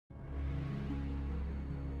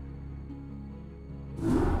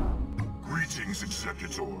Greetings,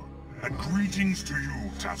 Executor, and greetings to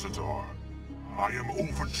you, Tacitor. I am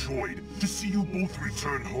overjoyed to see you both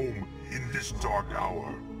return home in this dark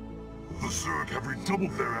hour. The Zerg have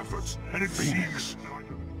redoubled their efforts, and it seems...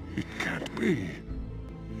 It can't be.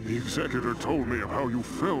 The Executor told me of how you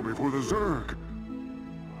fell before the Zerg.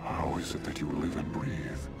 How is it that you live and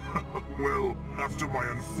breathe? Well, after my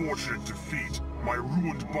unfortunate defeat, my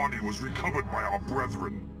ruined body was recovered by our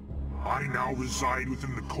brethren. I now reside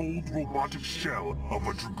within the cold robotic shell of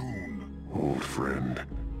a Dragoon. Old friend,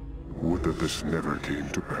 would that this never came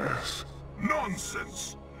to pass.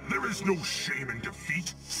 Nonsense! There is no shame in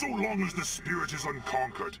defeat, so long as the spirit is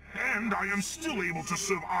unconquered, and I am still able to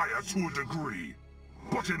serve Aya to a degree.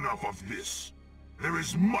 But enough of this. There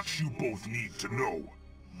is much you both need to know.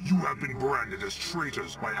 You have been branded as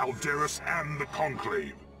traitors by Alderus and the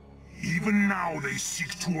Conclave. Even now they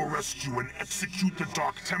seek to arrest you and execute the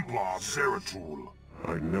Dark Templar Zeratul.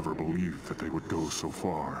 I never believed that they would go so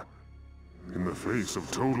far. In the face of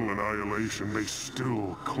total annihilation, they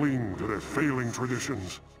still cling to their failing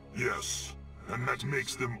traditions. Yes, and that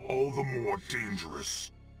makes them all the more dangerous.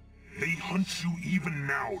 They hunt you even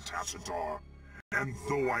now, Tacitor. And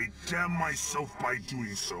though I damn myself by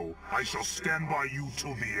doing so, I shall stand by you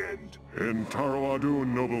till the end. And Taro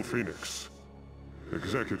Adun, Noble Phoenix.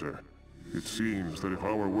 Executor, it seems that if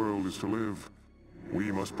our world is to live, we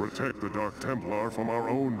must protect the Dark Templar from our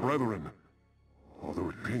own brethren. Although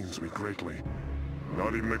it pains me greatly,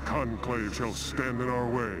 not even the Conclave shall stand in our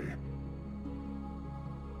way.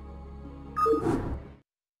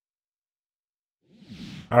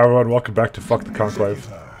 Hi everyone, welcome back to Fuck the Conclave.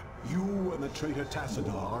 You and the traitor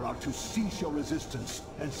Tassadar are to cease your resistance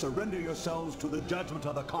and surrender yourselves to the judgment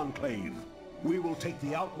of the Conclave. We will take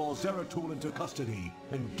the outlaw Zeratul into custody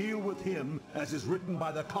and deal with him as is written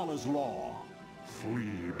by the Kala's law.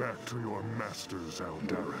 Flee back to your masters,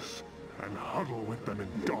 Alderus, and huddle with them in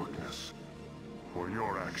darkness, for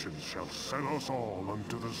your actions shall send us all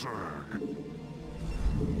unto the Zerg.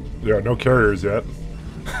 Yeah, no carriers yet.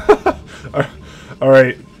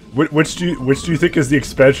 Alright, which do you think is the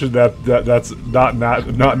expansion that's not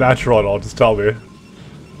natural at all? Just tell me.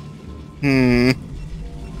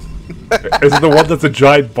 Is it the one that's a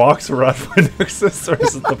giant box around my Nexus, or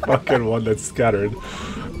is it the fucking one that's scattered?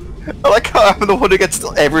 I like how I'm the one who gets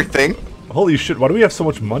everything. Holy shit, why do we have so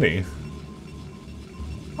much money?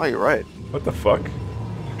 Oh, you're right. What the fuck?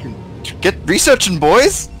 Get researching,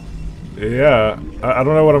 boys! Yeah, I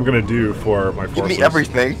don't know what I'm gonna do for my forces. Give me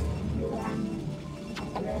everything.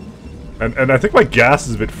 And I think my gas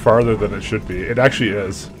is a bit farther than it should be. It actually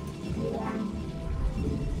is.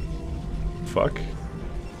 Fuck.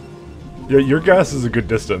 Yeah, your gas is a good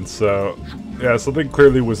distance, so... Yeah, something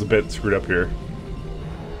clearly was a bit screwed up here.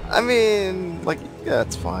 I mean, like, yeah,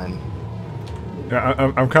 it's fine.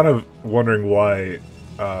 Yeah, I'm kind of wondering why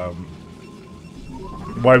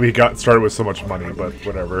we got started with so much money, but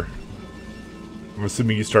whatever. I'm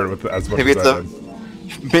assuming you started with as much Maybe as I did.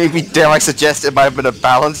 Maybe, dare I suggest it might have been a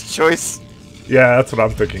balanced choice? Yeah, that's what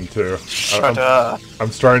I'm thinking too. Shut up.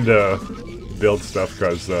 I'm starting to build stuff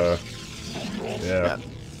because, yeah.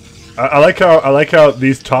 I like how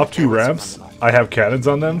these top two ramps, I have cannons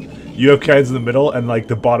on them. You have cannons in the middle, and like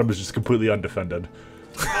the bottom is just completely undefended.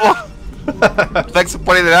 Thanks for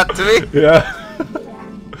pointing it out to me. Yeah,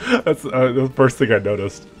 that's the first thing I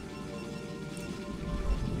noticed.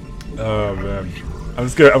 Oh man, I'm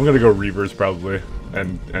gonna go Reavers probably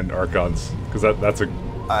and Archons because that's a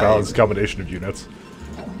balanced combination of units.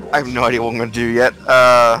 I have no idea what I'm gonna do yet.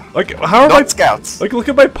 Like how are my scouts? Like look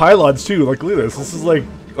at my pylons too. Like look at this. This is like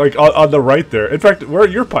on the right there. In fact, where are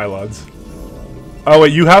your pylons? Oh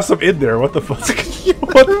wait, you have some in there. What the fuck?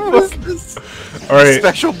 What the fuck? All right.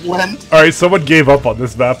 Special blend. All right, someone gave up on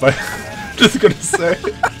this map. I'm just gonna say.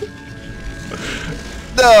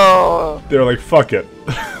 No. They're like, fuck it.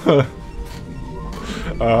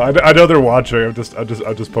 I know they're watching. I'm just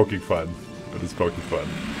poking fun. I'm just poking fun.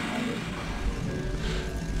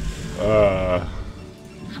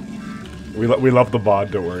 We love the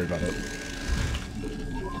mod. Don't worry about it.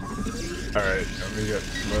 All right, let me get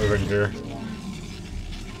moving here.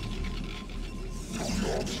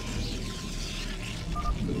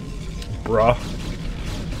 Bruh.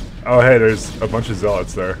 Oh hey, there's a bunch of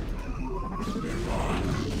zealots there.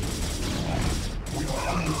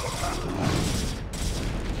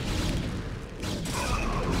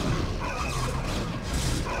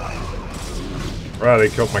 Wow, they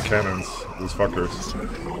killed my cannons. Those fuckers.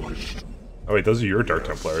 Oh wait, those are your Dark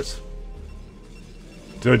Templars.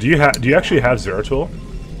 Dude, do you actually have Zeratul?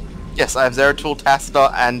 Yes, I have Zeratul,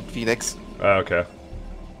 Tassadar, and Phoenix. Okay.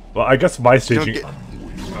 Well, I guess my staging...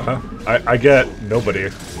 I get nobody,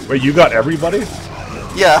 Wait, you got everybody?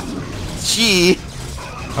 Yeah. Gee.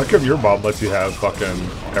 How come your mom lets you have fucking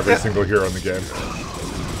every single hero in the game?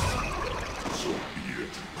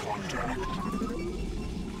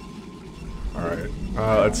 Alright,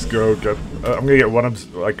 let's go get... I'm gonna get one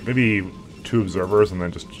of, like, maybe 2 observers and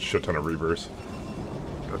then just a shit ton of reavers.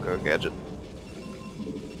 Go gadget.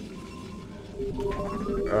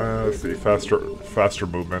 Let's see, faster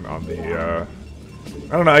movement on the,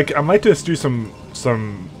 I don't know, I might just do some,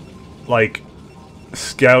 like,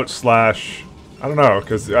 scout slash... I don't know,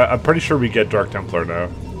 because I'm pretty sure we get Dark Templar now.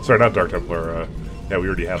 Sorry, not Dark Templar, yeah, we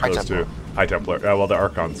already have High those Templar. two. High Templar, well, the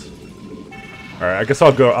Archons. Alright, I guess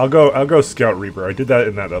I'll go Scout Reaper. I did that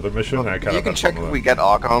in that other mission, and I kind You of... can check if we get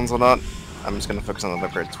Archons or not. I'm just gonna focus on the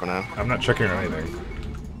upgrades for now. I'm not checking on anything.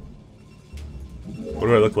 What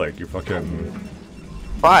do I look like? You fucking...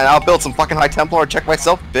 Fine, I'll build some fucking High Templar and check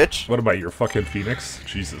myself, bitch. What about your fucking Phoenix?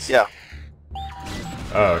 Jesus. Yeah.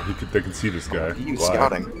 Oh, they can see this guy. You Why?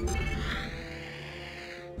 scouting.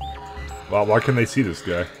 Well, why can they see this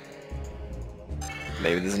guy?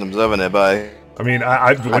 Maybe there's an observer nearby. I mean,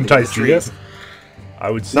 wouldn't I see it?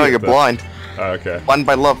 I would see it. No, you're blind. Oh, okay. Blind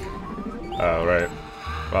by love. Oh, right.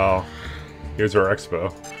 Well, here's our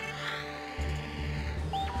expo.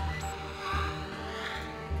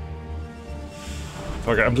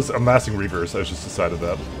 Okay, I'm just amassing reavers. I just decided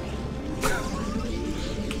that.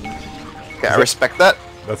 Okay, I respect that.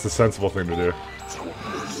 That's the sensible thing to do.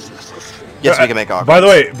 Yes, we can make Archons. By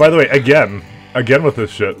the way, again with this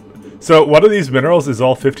shit. So one of these minerals is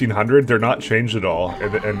all 1500. They're not changed at all.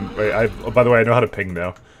 And by the way, I know how to ping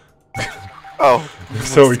now. Oh.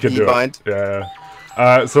 So we can do bind. it.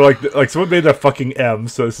 Yeah. So like someone made that fucking M.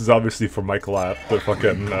 So this is obviously from Mike Lapp, the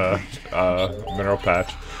fucking mineral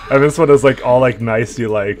patch. And this one is like all like nicey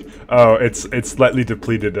like, oh, it's slightly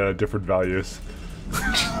depleted at different values.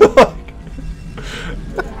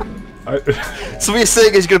 So what you're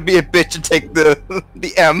saying is you're gonna be a bitch and take the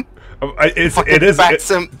M.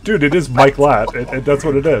 Dude, it is Mike Latt. That's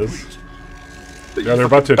what it is. Yeah, they're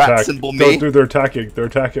about to attack. Dude, they're attacking. They're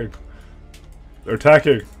attacking. They're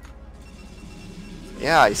attacking.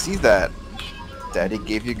 Yeah, I see that. Daddy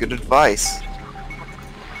gave you good advice.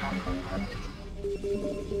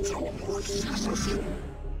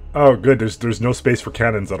 Oh, good. There's no space for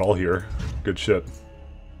cannons at all here. Good shit.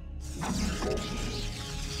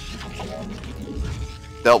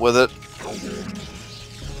 Dealt with it.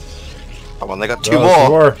 Come on, they got two Two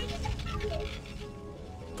more.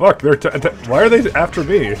 Fuck, they're why are they after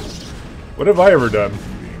me? What have I ever done?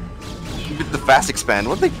 The fast expand.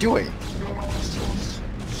 What are they doing?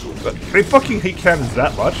 They fucking hate cannons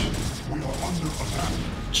that much?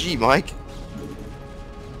 Gee, Mike.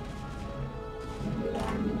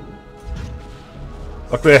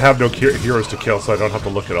 Luckily I have no heroes to kill, so I don't have to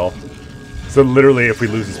look at all. So literally, if we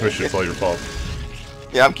lose this mission, it's all your fault.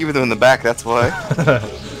 Yeah, I'm keeping them in the back, that's why.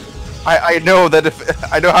 I know that if...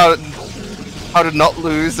 I know how to not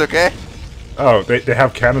lose, okay? Oh, they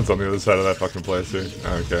have cannons on the other side of that fucking place, dude.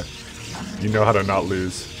 Oh, okay. You know how to not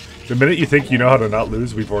lose. The minute you think you know how to not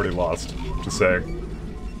lose, we've already lost. Just saying.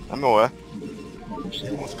 I'm aware.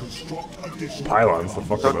 Pylons, the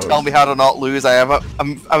fuck are Don't those? tell me how to not lose. I'm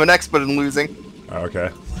an expert in losing. Oh, okay.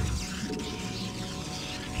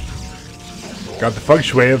 God, the feng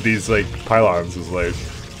shui of these, like, pylons is, like,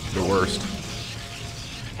 the worst.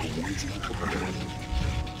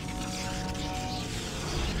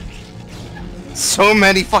 So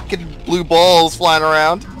many fucking blue balls flying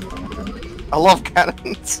around. I love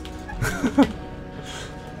cannons.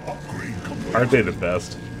 Aren't they the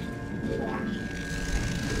best?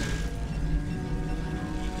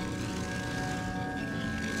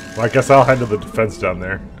 Well, I guess I'll handle the defense down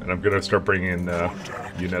there, and I'm gonna start bringing in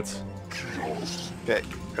units. Okay,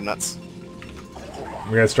 go nuts.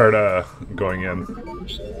 I'm gonna start going in.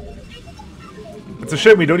 It's a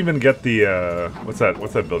shame we don't even get the what's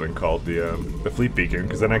that building called, the fleet beacon,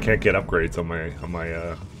 because then I can't get upgrades on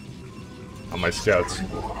my scouts,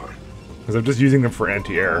 because I'm just using them for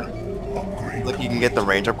anti-air. Like you can get the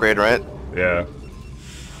range upgrade, right? Yeah.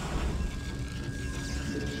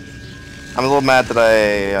 I'm a little mad that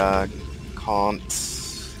I can't.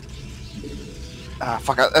 Ah,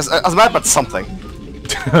 fuck! I was mad about something,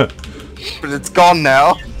 but it's gone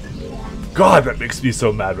now. God, that makes me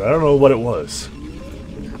so mad, but I don't know what it was.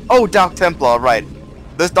 Oh, Dark Templar, right?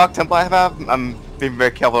 This Dark Templar I have, I'm being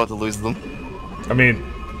very careful not to lose them. I mean,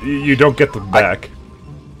 you don't get them back.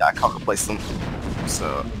 Yeah, I can't replace them.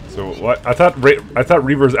 So what? I thought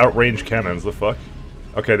Reavers outrange cannons. The fuck?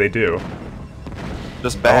 Okay, they do.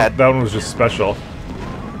 just bad. That one was just special.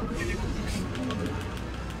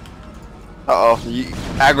 Uh oh,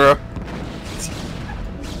 aggro.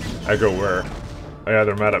 I go where? Oh yeah,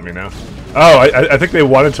 they're mad at me now. Oh, I think they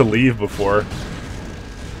wanted to leave before.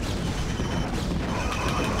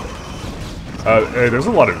 Hey, there's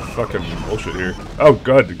a lot of fucking bullshit here. Oh,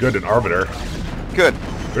 good, an arbiter. Good.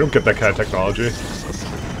 We don't get that kind of technology.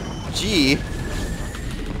 Gee.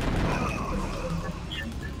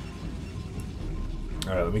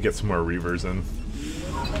 Alright, let me get some more Reavers in.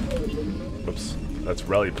 Oops, that's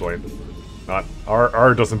rally point. Not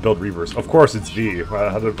R doesn't build Reavers. Of course it's V.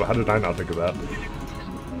 How did I not think of that?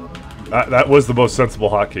 That was the most sensible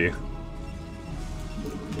hotkey.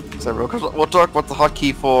 So we'll talk about the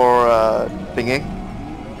hotkey for pinging.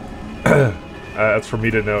 That's for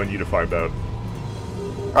me to know and you to find out.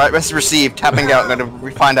 Alright, message received. Tapping out. I'm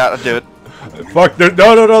gonna find out and do it. Fuck,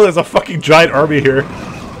 no, there's a fucking giant army here.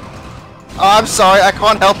 Oh, I'm sorry, I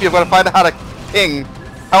can't help you. I'm gonna find out how to ping.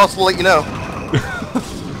 How else will let you know?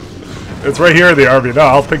 It's right here in the army. No,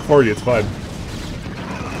 I'll ping for you, it's fine.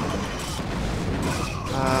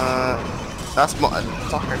 That's my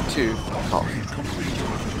Starcraft 2. Oh.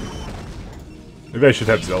 Maybe I should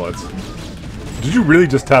have zealots. Did you really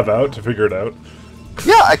just tap out to figure it out?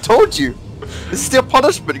 Yeah, I told you. This is still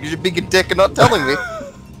punishment because you're being a dick and not telling me.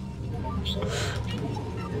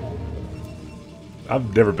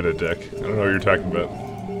 I've never been a dick. I don't know what you're talking about.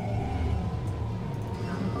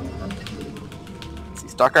 See,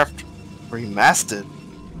 Starcraft Remastered.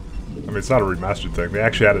 I mean, it's not a remastered thing. They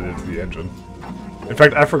actually added it to the engine. In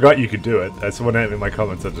fact, I forgot you could do it. That's someone in my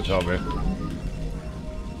comments had to tell me.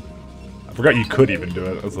 I forgot you could even do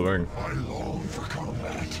it. That's the thing. I long for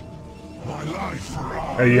combat. My life for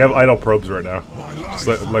Hey, you have idle probes right now. Just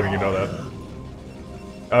letting you know that.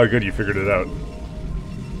 Oh, good, you figured it out.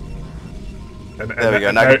 There we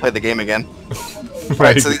go, now I can play the game again.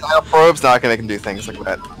 Right, so these idle probes, now I can make them do things like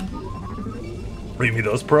that. Read me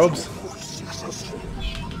those probes?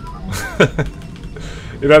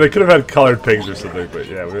 You know, they could have had colored pigs or something, but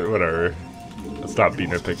yeah, whatever. Let's not be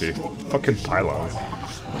nitpicky. Fucking pylons.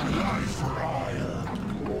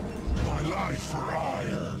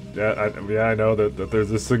 Yeah, I know that there's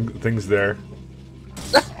this things there.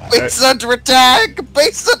 Base under attack!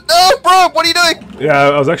 Base no, bro! What are you doing? Yeah,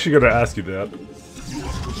 I was actually going to ask you that.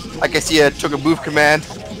 I guess you took a move command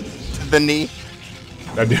to the knee.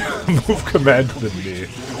 I do move command to the knee.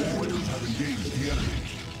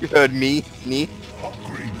 You heard me, knee.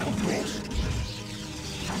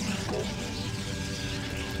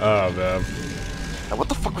 Oh man. Now, what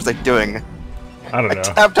the fuck was I doing? I don't know. I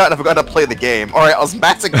tapped out and I forgot to play the game. Alright, I was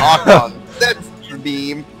maxing Archon. That's your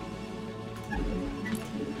beam.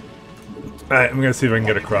 Alright, I'm gonna see if I can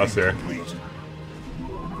get across here.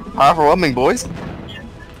 Overwhelming, boys.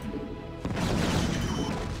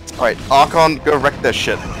 Alright, Archon, go wreck this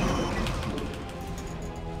shit.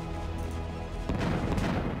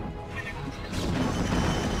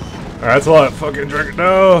 Alright, that's a lot of fucking drink.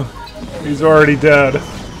 No! He's already dead.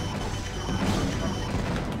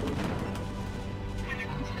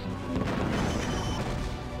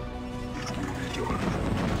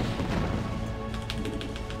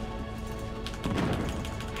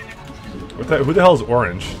 Who the hell is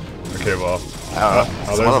orange? Okay, well. Oh,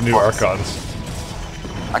 there's the new Archons.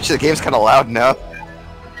 Actually, the game's kind of loud now.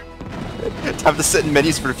 Have to sit in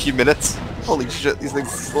menus for a few minutes. Holy shit, these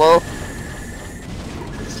things are slow.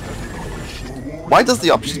 Why does the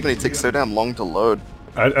options menu take so damn long to load?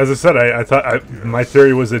 As I said, I thought my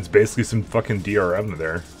theory was it's basically some fucking DRM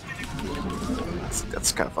there.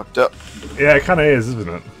 That's kind of fucked up. Yeah, it kind of is, isn't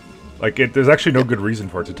it? Like, there's actually no good reason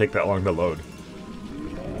for it to take that long to load.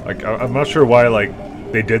 Like, I'm not sure why, like,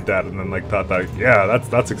 they did that and then, like, thought that, yeah,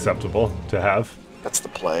 that's acceptable to have. That's the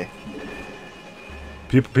play.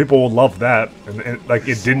 People will love that, and like,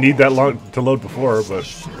 it didn't need that long to load before, but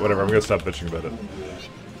whatever, I'm gonna stop bitching about it.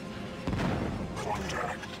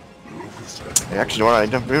 Hey, actually, you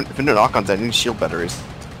know what? If I'm doing Archons, I need shield batteries.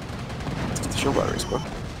 Shield batteries, bro.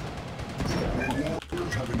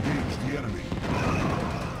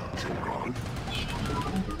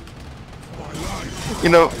 You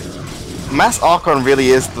know, Mass Archon really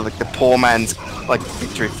is the poor man's like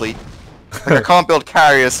victory fleet. Like I can't build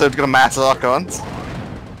carriers, so I'm gonna mass Archons.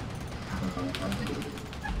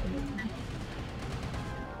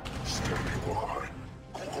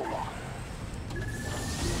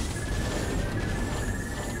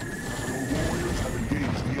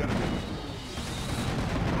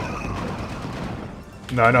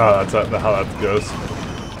 No, I know how that goes.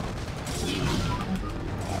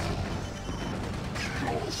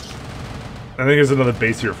 I think there's another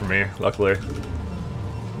base here for me, luckily.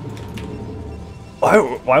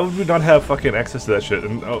 Why would we not have fucking access to that shit?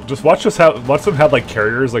 And just watch them have like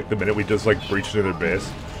carriers like the minute we just like breach into their base.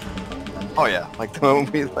 Oh yeah, like the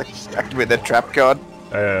moment we like activate that trap card.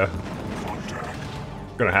 Gonna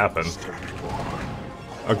happen.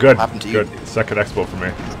 Oh, good. Happened to Good. you. Second expo for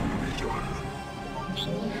me.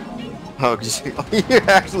 Oh, cause you're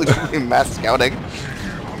actually doing mass scouting.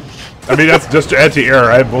 I mean, that's just anti-air.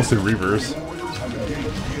 I have mostly Reavers.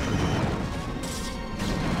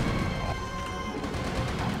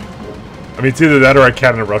 I mean, it's either that or I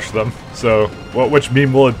cannon rush them. So, which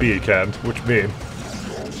meme will it be, Ken? Which meme?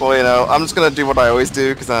 Well, you know, I'm just gonna do what I always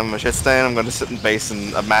do because I'm a shit stain. I'm gonna sit in base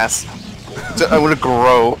and amass. I'm gonna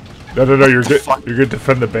grow. No, you're good. You're good to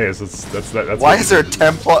defend the base. That's Why is there a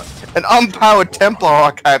Templar, an unpowered Templar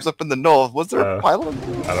archives up in the north? Was there a pylon?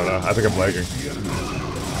 I don't know. I think I'm lagging.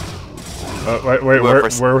 Wait.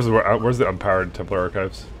 Where's the unpowered Templar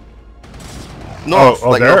archives? North,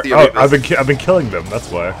 like there. North I've been killing them. That's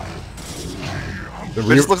why. It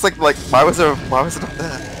just looks like why was it up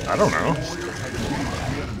there? I don't know.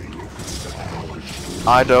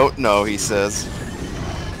 I don't know, he says.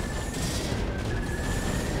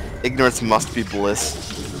 Ignorance must be bliss.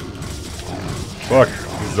 Look,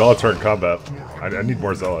 these zealots are in combat. I need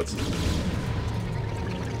more zealots.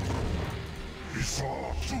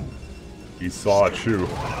 He saw a chew.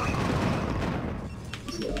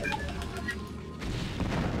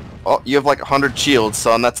 Oh, you have like 100 shields,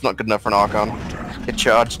 son. That's not good enough for an Archon. Get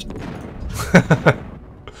charged.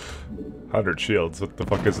 100 shields. What the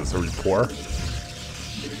fuck is this? A rapport?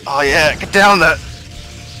 Oh yeah, get down there.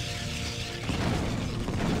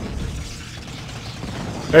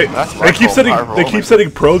 Hey, That's they keep setting powerful. they keep setting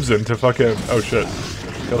probes into fucking. Oh shit!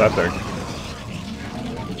 Kill that thing.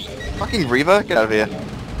 Fucking Reva, get out of here.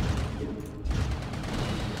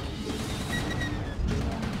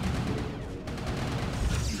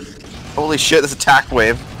 Holy shit, this attack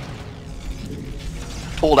wave.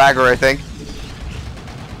 Pulled aggro, I think.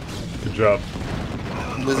 Good job.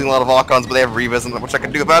 I'm losing a lot of Archons, but they have Revas, and which I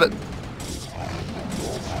can do about it.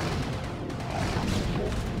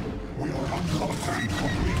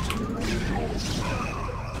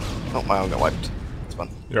 Oh, my arm got wiped. It's fun.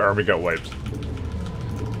 Your army got wiped.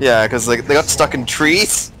 Yeah, because they got stuck in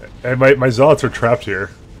trees. And my zealots are trapped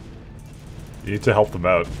here. You need to help them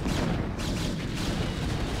out.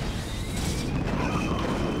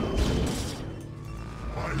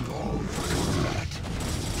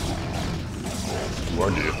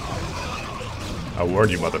 Warned you. I warned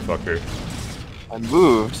you, motherfucker. I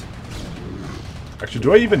moved. Actually,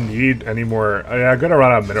 do I even need any more? I'm gonna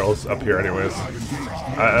run out of minerals up here, anyways.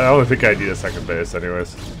 I don't think I need a second base,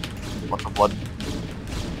 anyways. What the blood?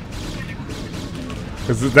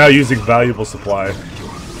 Because it's now using valuable supply.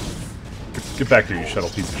 Get back here, you shuttle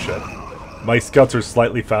piece of shit. My scouts are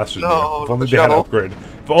slightly faster than you. If only they had an upgrade.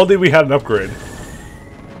 If only we had an upgrade.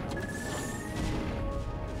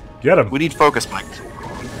 Get him. We need focus, Mike. Of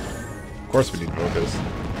course we need focus.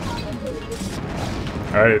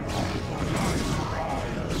 Alright.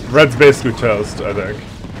 Red's basically toast, I think.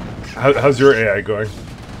 How's your AI going?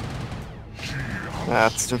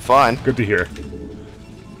 That's doing fine. Good to hear.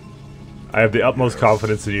 I have the utmost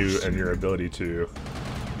confidence in you and your ability to...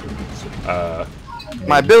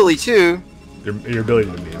 My ability too. Your ability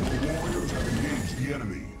to meme.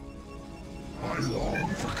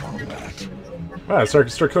 Ah, start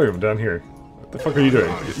killing them down here. What the fuck are you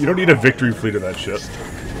doing? You don't need a victory fleet of that shit.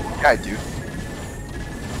 Yeah, I do.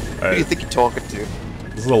 Who do you think you're talking to?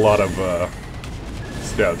 This is a lot of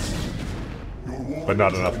scouts, but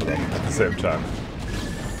not enough of them at the same time.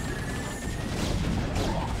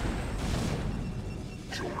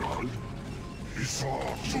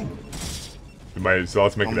 Did my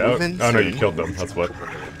zealots make it out? Oh no, you killed them. That's what.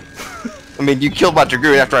 I mean, you killed my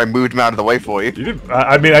Dragoon after I moved him out of the way for you. You didn't.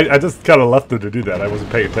 I mean, I just kind of left them to do that. I wasn't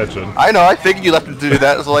paying attention. I know. I figured you left him to do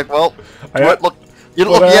that. I was like, well, look, you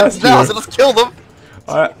don't Well, look I yet asked now, you. so let's kill them.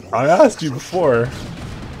 I asked you before.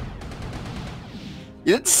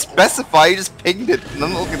 You didn't specify. You just pinged it. And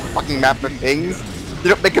then look at the fucking map of pings. They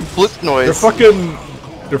don't make a blip noise.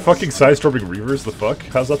 They're fucking side-storming Reavers. The fuck?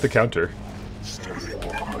 How's that the counter?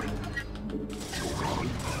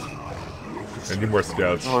 I need more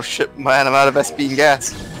scouts. Oh shit, man! I'm out of SP and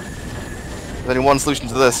gas. There's only one solution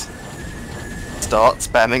to this. Start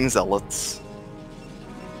spamming zealots.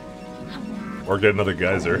 Or get another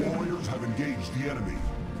geyser. Warriors have engaged the enemy.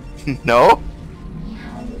 No?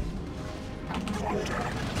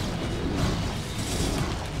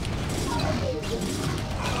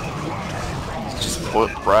 Just put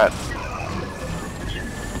Brad.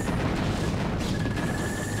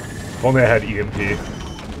 If only I had EMP.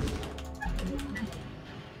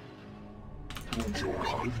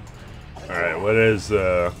 Alright, what is,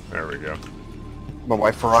 there we go. My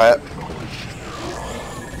wife riot.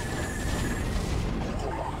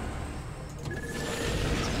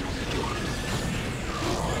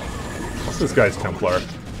 this guy's Templar.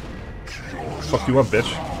 Fuck you want,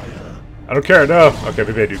 bitch? I don't care, no! Okay,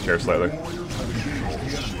 maybe I do care slightly.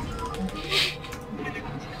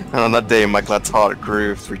 And on that day, my glad's heart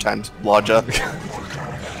grew 3 times larger.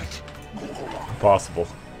 Possible.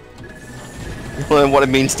 Learn what it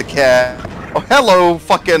means to care. Oh, hello,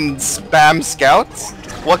 fucking spam scouts!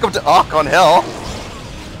 Welcome to Archon Hell!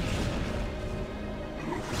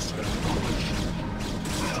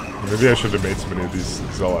 Maybe I should have made so many of these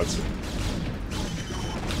zealots.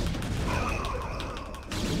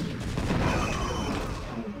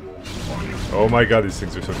 Oh my god, these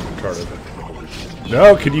things are so retarded.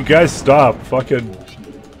 No, can you guys stop fucking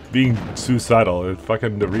being suicidal?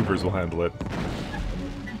 Fucking the Reavers will handle it.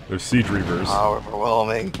 They're siege Reavers. How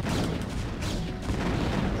overwhelming.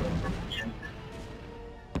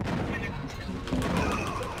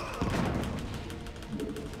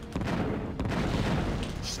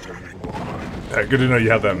 Yeah, good to know you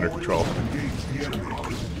have that under control.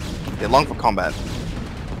 They long for combat.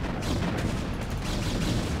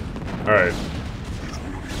 Alright.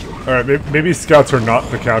 Alright, maybe scouts are not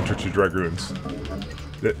the counter to dragoons.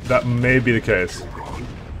 That may be the case.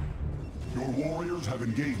 Your warriors have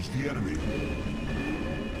engaged the enemy.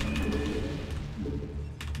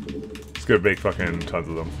 It's gonna make fucking tons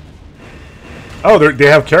of them. Oh, they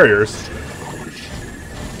have carriers.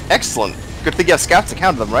 Excellent. Good thing you have scouts to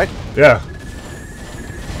counter them, right? Yeah.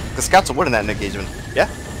 The scouts are winning that engagement. Yeah?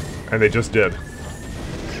 And they just did.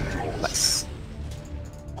 Nice.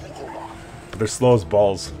 But they're slow as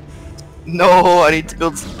balls. No, I need to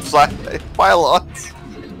build some pylons.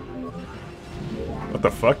 What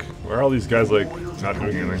the fuck? Why are all these guys, like, not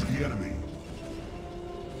doing anything? The enemy.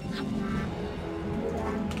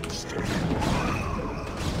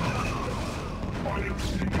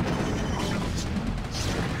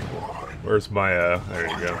 Where's my, there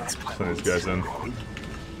you go. Send these guys in.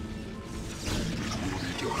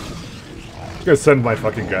 I'm gonna send my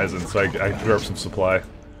fucking guys in so I can grab some supply.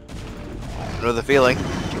 I know the feeling.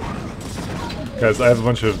 Guys, I have a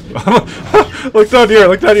bunch of... Look down here,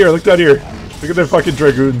 look down here, look down here. Look at their fucking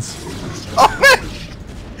dragoons. Oh man!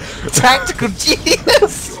 Tactical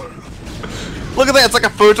genius! Look at that, it's like a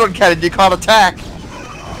photon cannon, you can't attack!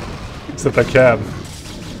 Except I can.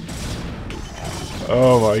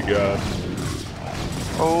 Oh my god.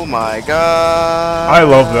 Oh my god! I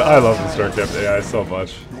love the Starcraft AI so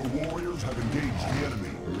much. Your warriors have engaged the enemy.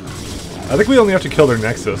 I think we only have to kill their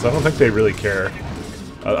Nexus. I don't think they really care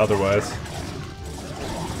otherwise.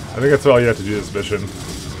 I think that's all you have to do this mission.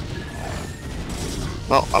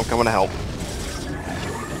 Well, I'm coming to help.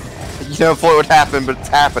 You never thought it would happen, but it's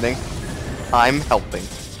happening. I'm helping.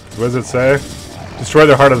 What does it say? Destroy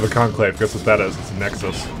the heart of the Conclave. Guess what that is? It's a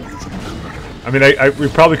Nexus. I mean, we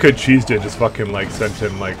probably could have cheesed it and just fucking, like, sent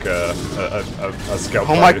him, like, a scout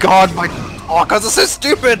Oh my party. god, my Archons are so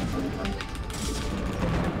stupid!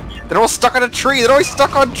 They're all stuck on a tree! They're always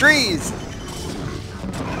stuck on trees!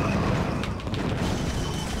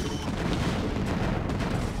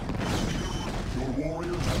 Your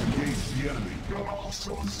warriors have engaged the enemy.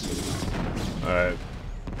 Alright.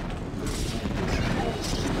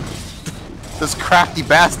 Those crafty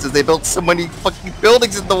bastards, they built so many fucking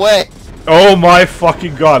buildings in the way! Oh my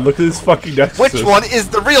fucking god, look at this fucking Nexus. Which one is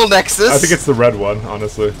the real Nexus? I think it's the red one,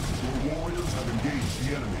 honestly. Your warriors have engaged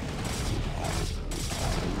the enemy.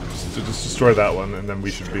 Just destroy that one, and then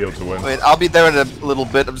we should be able to win. I mean, I'll be there in a little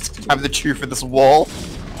bit. I'm just having to chew for this wall.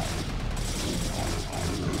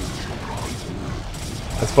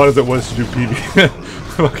 As fun as it was to do PV.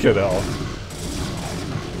 Fucking hell.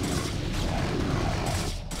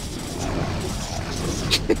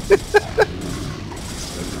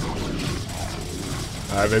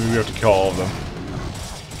 Alright, maybe we have to kill all of them.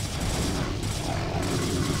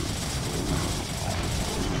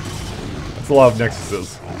 That's a lot of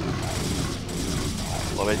Nexuses.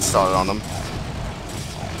 Let me start on them.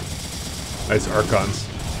 Nice Archons.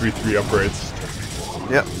 3/3 upgrades.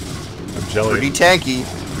 Yep. I'm jelly. Pretty tanky.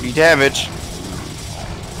 Pretty damage.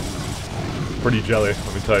 Pretty jelly,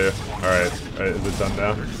 let me tell you. Alright, is it done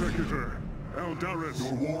now? Executor, Eldaris,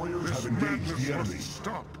 Your warriors have engaged the enemy.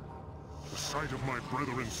 Stop! The sight of my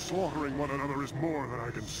brethren slaughtering one another is more than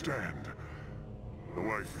I can stand. Though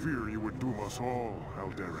I fear you would doom us all,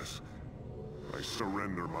 Eldaris, I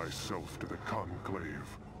surrender myself to the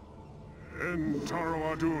Conclave. End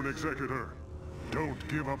Taro Adun, Executor. Don't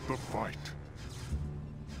give up the fight.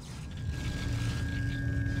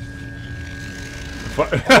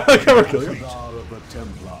 Come kill you. Star of the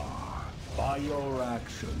Templar, by your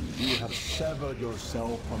actions, you have severed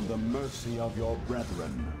yourself from the mercy of your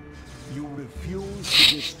brethren. You refuse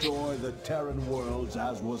to destroy the Terran worlds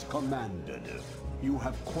as was commanded. You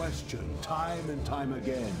have questioned time and time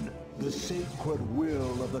again the sacred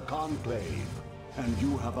will of the Conclave, and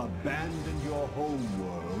you have abandoned your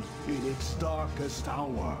homeworld in its darkest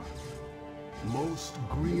hour. Most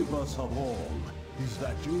grievous of all is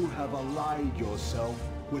that you have allied yourself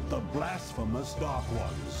with the blasphemous Dark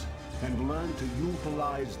Ones, and learned to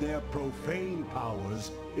utilize their profane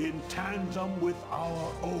powers in tandem with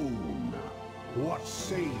our own. What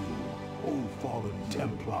say you, O fallen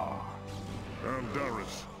Templar?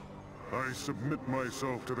 Aldaris, I submit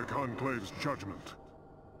myself to the Conclave's judgment.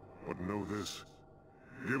 But know this,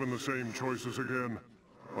 given the same choices again,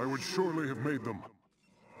 I would surely have made them.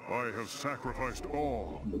 I have sacrificed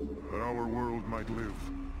all that our world might live.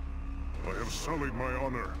 I have sullied my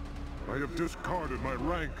honor. I have discarded my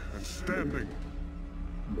rank and standing.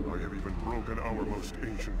 I have even broken our most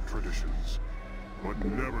ancient traditions. But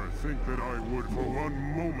never think that I would for one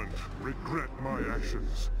moment regret my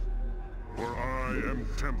actions. For I am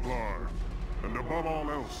Templar, and above all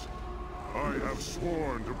else, I have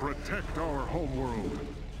sworn to protect our homeworld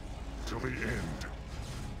till the end.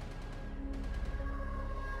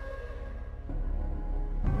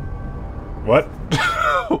 What?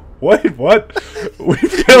 Wait, what? We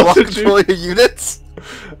failed to control your units?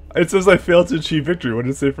 It says I failed to achieve victory. What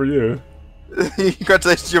did it say for you?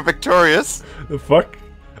 Congratulations, you're victorious. The fuck?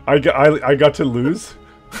 I got to lose?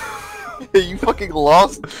 You fucking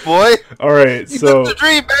lost, boy. Alright, You so... lived the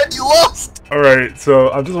dream, man, you lost! Alright,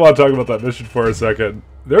 so I just want to talk about that mission for a second.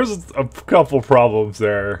 There's a couple problems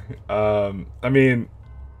there. I mean,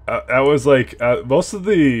 I was like, most of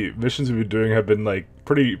the missions we've been doing have been like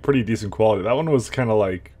pretty decent quality. That one was kind of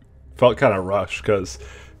like, felt kind of rushed, because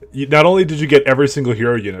not only did you get every single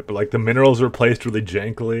hero unit, but like the minerals were placed really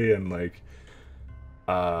jankily, and like,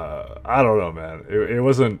 I don't know, man. It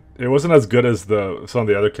wasn't as good as some of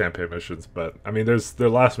the other campaign missions, but I mean, there's their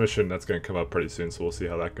last mission that's going to come up pretty soon, so we'll see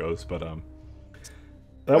how that goes. But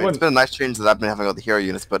It's been a nice change that I've been having all the hero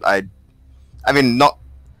units, but I mean, not.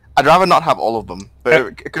 I'd rather not have all of them, but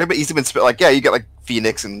it could have been easily been split. Like, yeah, you get like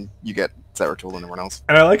Phoenix and you get Zeratul and everyone else.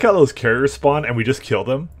 And I like how those carriers spawn and we just kill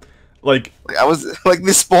them. Like I was like,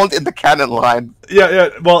 they spawned in the cannon line. Yeah.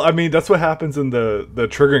 Well, I mean, that's what happens in the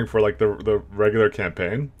triggering for like the regular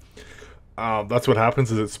campaign. That's what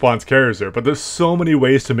happens, is it spawns carriers there. But there's so many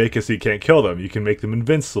ways to make it so you can't kill them. You can make them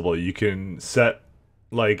invincible. You can set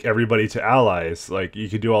like everybody to allies. Like you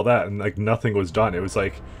could do all that, and like nothing was done. It was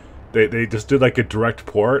like they just did like a direct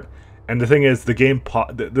port. And the thing is, the game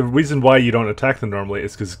the reason why you don't attack them normally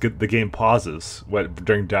is because the game pauses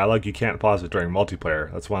during dialogue. You can't pause it during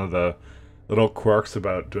multiplayer. That's one of the little quirks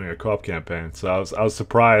about doing a co-op campaign. So I was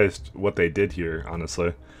surprised what they did here,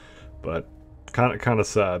 honestly. But kind of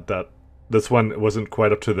sad that this one wasn't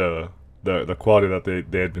quite up to the quality that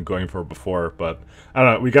they had been going for before. But I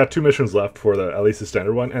don't know. We got 2 missions left for at least the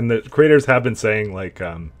standard one, and the creators have been saying like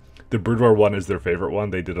the Brood War one is their favorite one.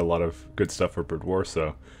 They did a lot of good stuff for Brood War,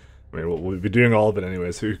 so. I mean, we'll be doing all of it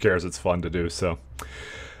anyways. Who cares? It's fun to do, so.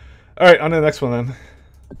 Alright, on to the next one then.